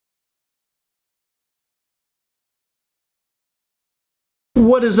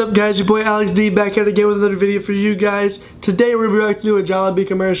What is up, guys? Your boy Alex D back at it again with another video for you guys. Today we're back to do a Jollibee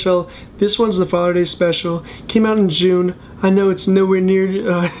commercial. This one's the Father's Day special. Came out in June. I know it's nowhere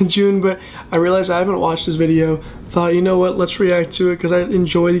near June, but I realized I haven't watched this video. Thought, you know what, let's react to it because I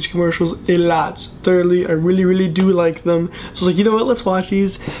enjoy these commercials a lot. Thoroughly, I really do like them. So I was like, you know what, let's watch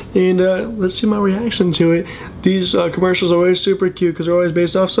these and let's see my reaction to it. These commercials are always super cute because they're always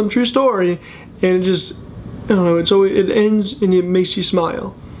based off some true story, and it just, I don't know, it ends and it makes you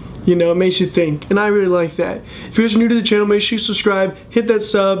smile. You know, it makes you think, and I really like that. If you guys are new to the channel, make sure you subscribe, hit that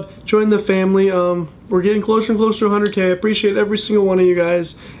sub, join the family. We're getting closer and closer to 100K. I appreciate every single one of you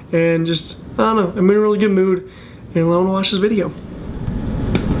guys, and just, I don't know, I'm in a really good mood, and I want to watch this video.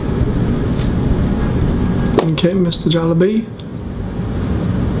 Okay, Mr. Jollibee.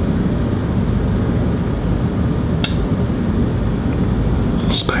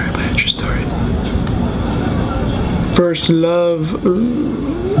 Inspired by a true story. First love.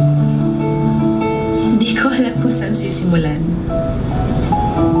 Hindi ko alam kung saan sisimulan.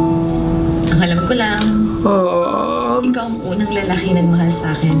 Ang alam ko lang, ikaw ang unang lalaki nagmahal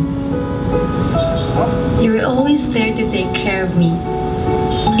sa akin. You were always there to take care of me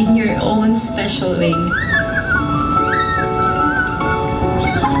in your own special way.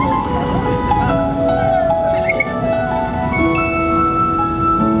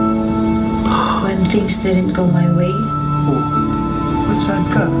 When things didn't go my way, ba't sad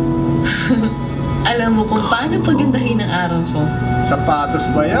ka? alam mo kung paano pagandahin ang araw ko.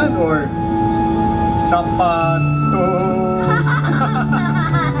 Sapatos ba yan or sapatos?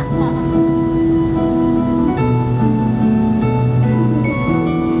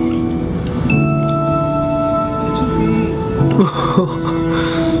 It's okay.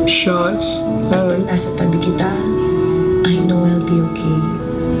 Shots. At pag nasa tabi kita, I know I'll be okay.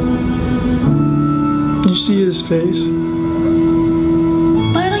 You see his face?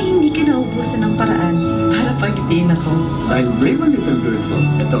 Parang hindi ka naubusan ng paraan para pagitiin ako. Dahil brave a little girl ko.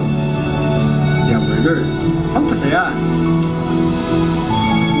 Ito. Younger girl. Pampasaya.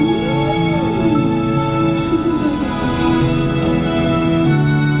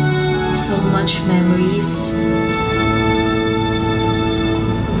 So much memories.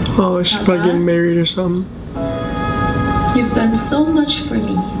 Oh, she's probably getting married or something. You've done so much for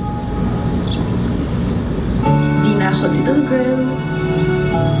me. Di na ako little girl,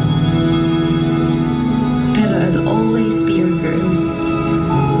 pero I'll always be your girl.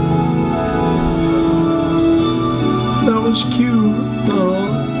 That was cute. Aww.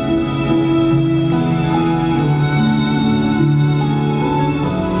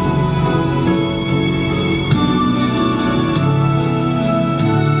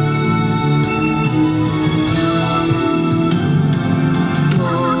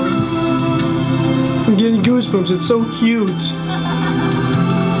 I'm getting goosebumps, it's so cute.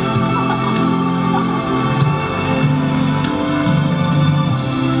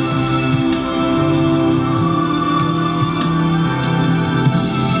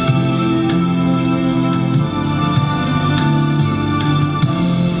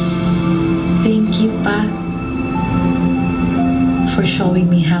 Thank you, Pa, for showing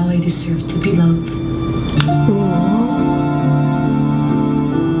me how I deserve to be loved.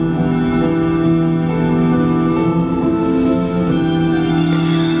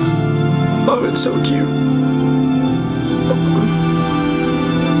 Oh, it's so cute.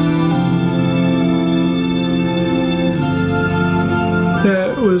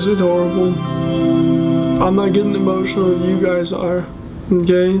 That was adorable. I'm not getting emotional, you guys are,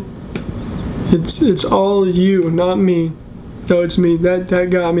 okay? It's all you, not me. No, it's me. That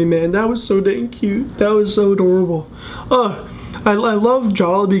got me, man. That was so dang cute. That was so adorable. I love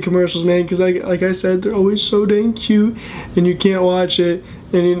Jollibee commercials, man, because like I said, they're always so dang cute, and you can't watch it,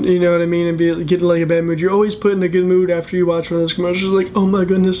 and you know what I mean, and get in like a bad mood. You're always put in a good mood after you watch one of those commercials. Like, oh my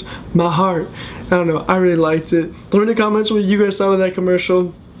goodness, my heart. I don't know. I really liked it. Let me know in the comments what you guys thought of that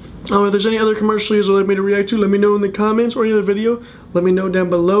commercial. If there's any other commercials you guys would like me to react to, let me know in the comments, or any other video, let me know down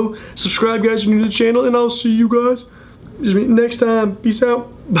below. Subscribe, guys, if you're new to the channel, and I'll see you guys next time. Peace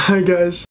out. Bye, guys.